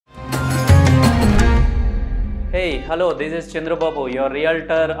Hey, hello, this is Chandrababu, your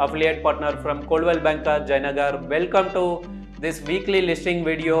realtor affiliate partner from Coldwell Banker, Jayanagar. Welcome to this weekly listing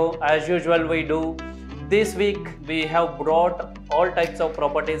video. As usual, we do. This week, we have brought all types of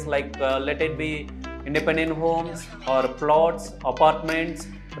properties like let it be independent homes or plots, apartments,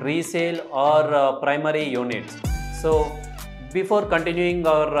 resale or primary units. So, before continuing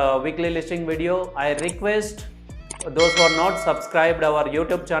our weekly listing video, I request those who are not subscribed our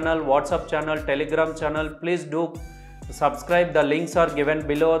YouTube channel, WhatsApp channel, Telegram channel, please do subscribe. The links are given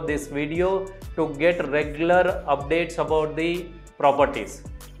below this video to get regular updates about the properties.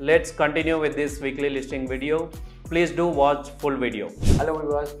 Let's continue with this weekly listing video. Please do watch full video. Hello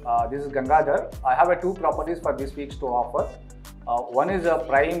viewers, this is Gangadhar. I have two properties for this week to offer. One is a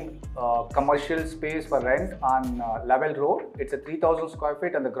prime commercial space for rent on Level Road. It's a 3000 square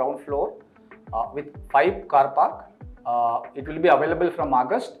feet on the ground floor with 5 car park. It will be available from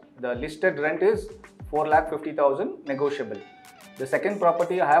August. The listed rent is 4,50,000 negotiable. The second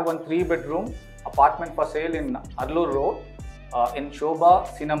property, I have one 3-bedroom apartment for sale in Arlur Road in Shobha,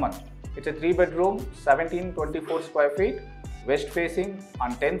 Cinnamon. It's a 3-bedroom, 1724 square feet, west facing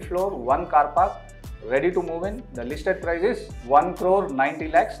on 10th floor, 1 car park, ready to move in. The listed price is 1 crore 90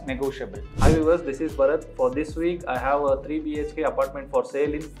 lakhs negotiable. Hi viewers, this is Bharat. For this week, I have a 3 BHK apartment for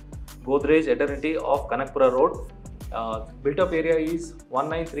sale in Godrej Eternity of Kanakpura Road. Built up area is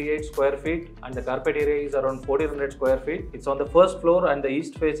 1938 square feet and the carpet area is around 1400 square feet. It's on the first floor and the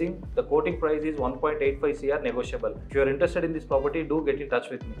east facing. The quoting price is 1.85 CR negotiable. If you are interested in this property, do get in touch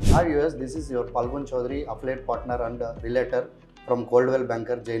with me. Hi viewers, this is your Palgun Chaudhary, affiliate partner and relator from Coldwell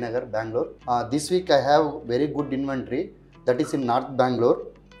Banker, Jayanagar, Bangalore. This week I have very good inventory that is in North Bangalore,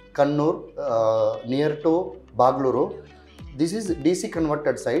 Kannur, near to Bagluru. This is DC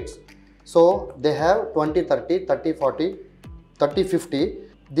converted sites. So they have 2030, 3040, 3050.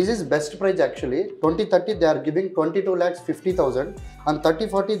 This is best price actually. 2030 they are giving 22 lakhs 50,000 and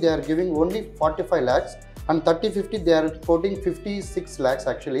 3040 they are giving only 45 lakhs and 3050 they are quoting 56 lakhs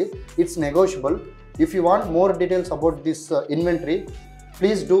actually. It's negotiable. If you want more details about this inventory,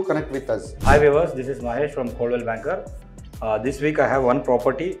 please do connect with us. Hi viewers, this is Mahesh from Coldwell Banker. This week I have one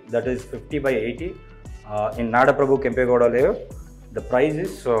property that is 50 by 80 in Nadaprabhu Kempegowda layout. The price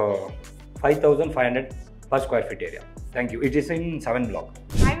is 5,500 per square feet area. Thank you. It is in 7 block.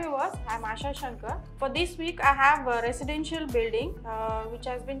 Hi viewers, I am Asha Shankar. For this week I have a residential building which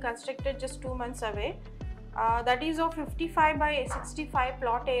has been constructed just 2 months away. That is of 55 by 65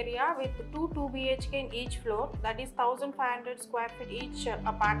 plot area with 2 BHK in each floor. That is 1500 square feet each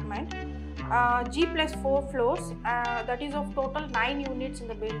apartment. G plus 4 floors. That is of total 9 units in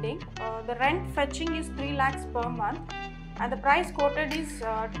the building. The rent fetching is 3 lakhs per month. And the price quoted is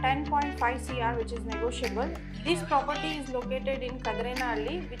 10.5 CR, which is negotiable. This property is located in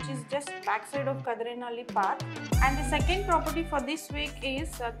Kadrenalli, which is just backside of Kadrenalli Park. And the second property for this week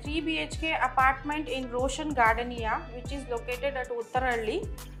is a 3 BHK apartment in Roshan Gardenia, which is located at Uttaralli.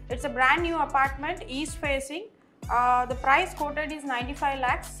 It's a brand new apartment, east facing. The price quoted is 95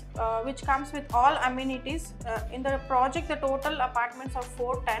 lakhs, which comes with all amenities. In the project, the total apartments are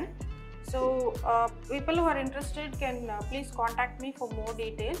 410. So, people who are interested can please contact me for more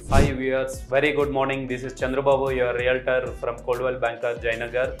details. Hi viewers, very good morning. This is Chandrababu, your realtor from Coldwell Banker,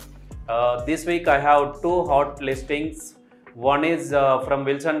 Jayanagar. This week I have 2 hot listings. One is from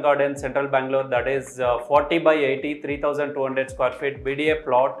Wilson Garden, Central Bangalore, that is 40 by 80, 3200 square feet BDA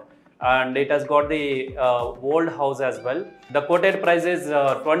plot, and it has got the old house as well. The quoted price is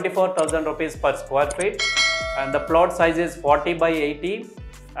 24,000 rupees per square feet and the plot size is 40 by 80.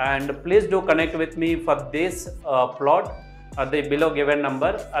 And please do connect with me for this plot at the below given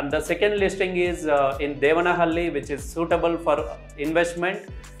number. And the second listing is in Devanahalli, which is suitable for investment.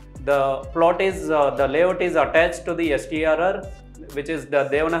 The plot is the layout is attached to the STRR, which is the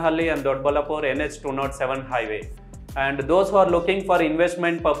Devanahalli and Dodbalapur NH 207 highway. And those who are looking for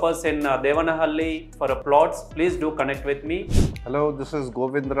investment purpose in Devanahalli for plots, please do connect with me. Hello, this is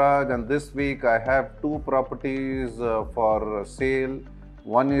Govindraj, and this week I have 2 properties for sale.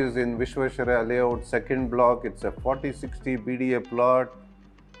 One is in Vishweshwarya layout, second block. It's a 4060 BDA plot,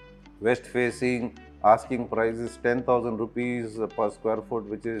 west facing. Asking price is 10,000 rupees per square foot,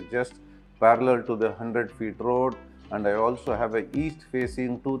 which is just parallel to the 100 feet road. And I also have a east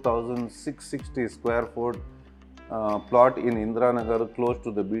facing 2660 square foot plot in Indiranagar, close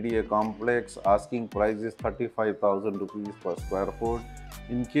to the BDA complex. Asking price is 35,000 rupees per square foot.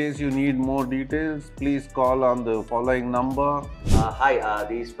 In case you need more details, please call on the following number. Hi,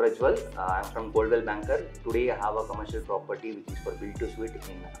 this is Prajwal. I'm from Coldwell Banker. Today I have a commercial property which is for build to suite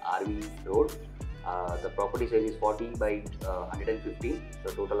in RV Road. The property size is 40 by 115,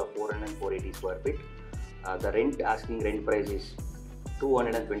 so total of 480 square feet. The asking rent price is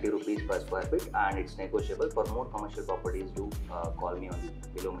 220 rupees per square feet, and it's negotiable. For more commercial properties, do call me on the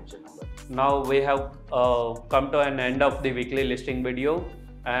below mentioned number. Now we have come to an end of the weekly listing video,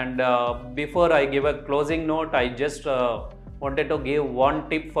 and before I give a closing note, I just wanted to give one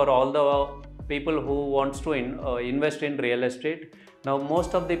tip for all the people who wants to invest in real estate. Now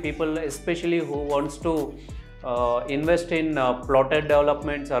most of the people, especially who wants to invest in plotted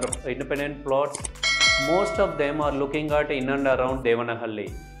developments or independent plots, most of them are looking at in and around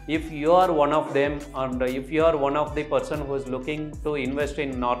Devanahalli. If you are one of them, and if you are one of the person who is looking to invest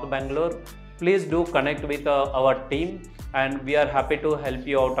in North Bangalore, please do connect with our team, and we are happy to help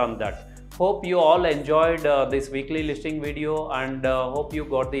you out on that. Hope you all enjoyed this weekly listing video, and hope you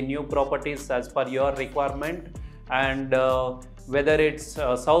got the new properties as per your requirement. And whether it's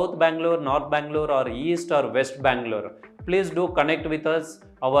South Bangalore, North Bangalore, or East or West Bangalore, please do connect with us.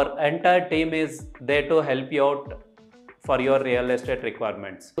 Our entire team is there to help you out for your real estate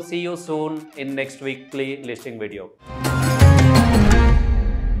requirements. See you soon in next weekly listing video.